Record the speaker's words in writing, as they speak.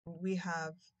we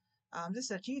have this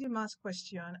is a GED Math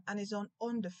question and it's on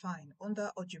undefined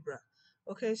under algebra.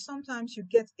 Okay, sometimes you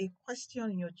get a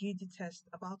question in your GED test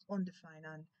about undefined,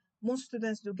 and most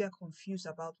students do get confused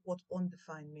about what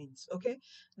undefined means. Okay,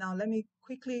 now let me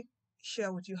quickly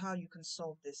share with you how you can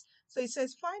solve this. So it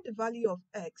says find the value of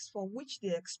x for which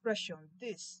the expression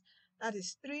that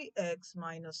is 3x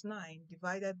minus 9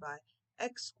 divided by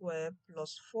x squared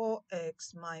plus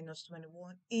 4x minus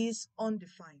 21 is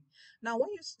undefined. Now,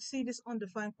 when you see this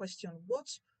undefined question,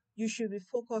 what you should be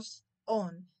focused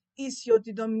on is your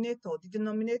denominator, the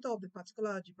denominator of the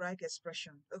particular algebraic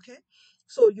expression, okay?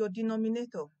 So your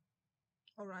denominator,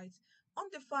 all right?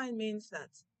 Undefined means that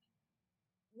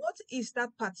what is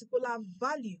that particular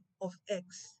value of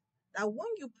x that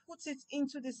when you put it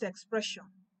into this expression,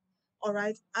 all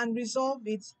right, and resolve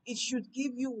it, it should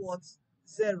give you what?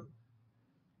 0.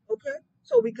 Okay,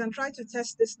 so we can try to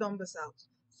test these numbers out.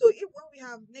 So if when we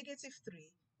have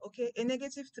 -3, okay, a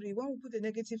 -3, when we put a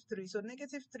 -3, so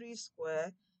 -3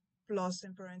 square plus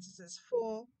in parentheses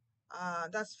 4,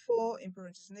 that's 4 in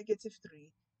parentheses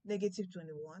 -3,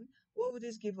 -21. What would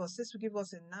this give us? This will give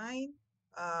us a 9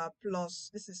 plus,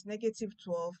 this is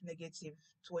 -12,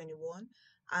 -21.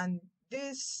 And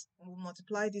this, will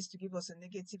multiply this to give us a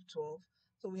 -12.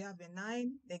 So we have a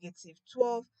 9,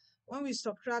 -12. When we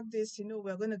subtract this,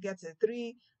 we're going to get a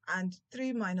 3, and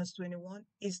 3 minus 21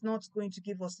 is not going to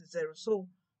give us a 0. So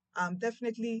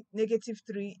definitely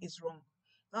 -3 is wrong.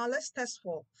 Now let's test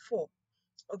for 4.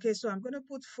 Okay, so I'm going to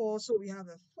put 4. So we have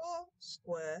a 4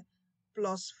 square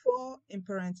plus 4 in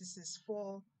parentheses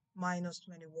 4 minus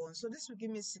 21. So this will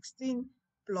give me 16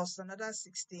 plus another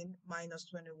 16 minus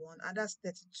 21, and that's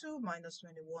 32 minus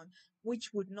 21,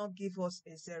 which would not give us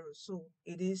a 0. So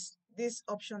this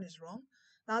option is wrong.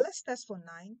 Now let's test for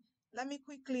 9. Let me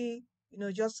quickly,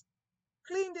 just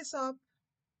clean this up.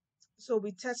 So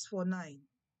we test for 9.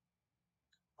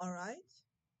 All right.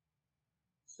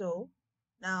 So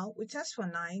now we test for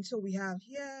 9. So we have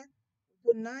here,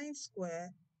 we put 9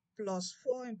 square plus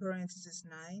 4 in parentheses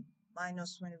 9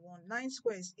 minus 21. 9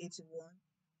 square is 81.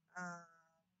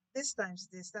 This times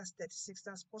this, that's 36.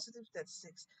 That's positive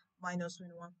 36 minus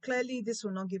 21. Clearly, this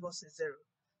will not give us a 0.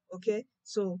 Okay,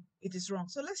 so it is wrong.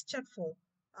 So let's check for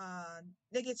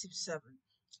 -7.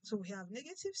 So we have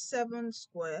 -7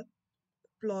 square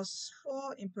plus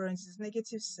 4 in parentheses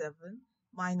 -7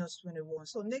 minus 21.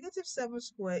 So -7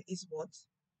 square is what?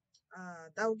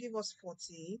 That will give us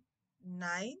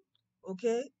 49.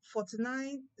 Okay,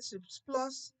 49 is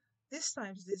plus this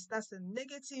times this, that's a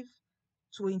 -28,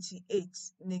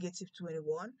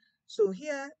 -21. So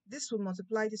here, this will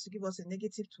multiply this to give us a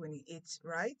 -28,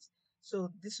 right? So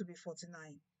this will be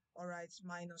 49. All right,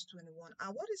 minus 21.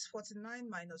 And what is 49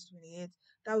 minus 28?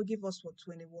 That will give us what?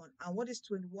 21. And what is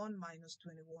 21 minus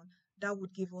 21? That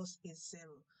would give us a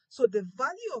 0. So the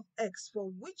value of x for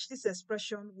which this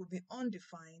expression will be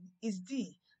undefined is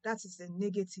D. That is a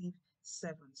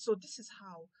 -7. So this is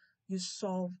how you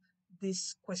solve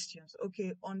these questions,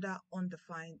 okay, under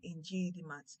undefined in GED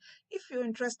Maths. If you're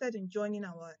interested in joining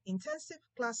our intensive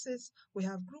classes, we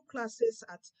have group classes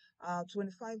at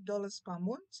 $25 per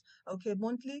month, okay,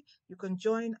 monthly. You can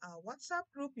join our WhatsApp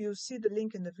group. You'll see the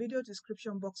link in the video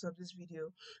description box of this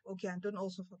video, okay, and don't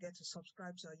also forget to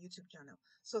subscribe to our YouTube channel.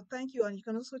 So thank you, and you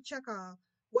can also check our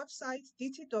website,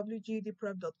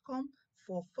 dtwgedprep.com,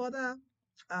 for further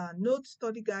notes,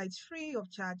 study guides, free of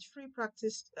charge, free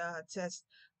practice tests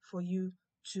for you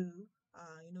to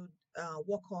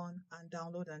work on and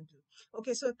download and do.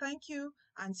 Okay, so thank you,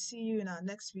 and see you in our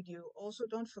next video. Also,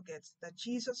 don't forget that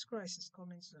Jesus Christ is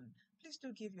coming soon. Please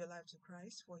do give your life to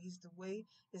Christ, for he's the way,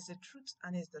 he's the truth,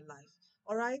 and he's the life.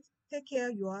 All right, take care.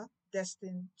 You are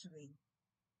destined to win.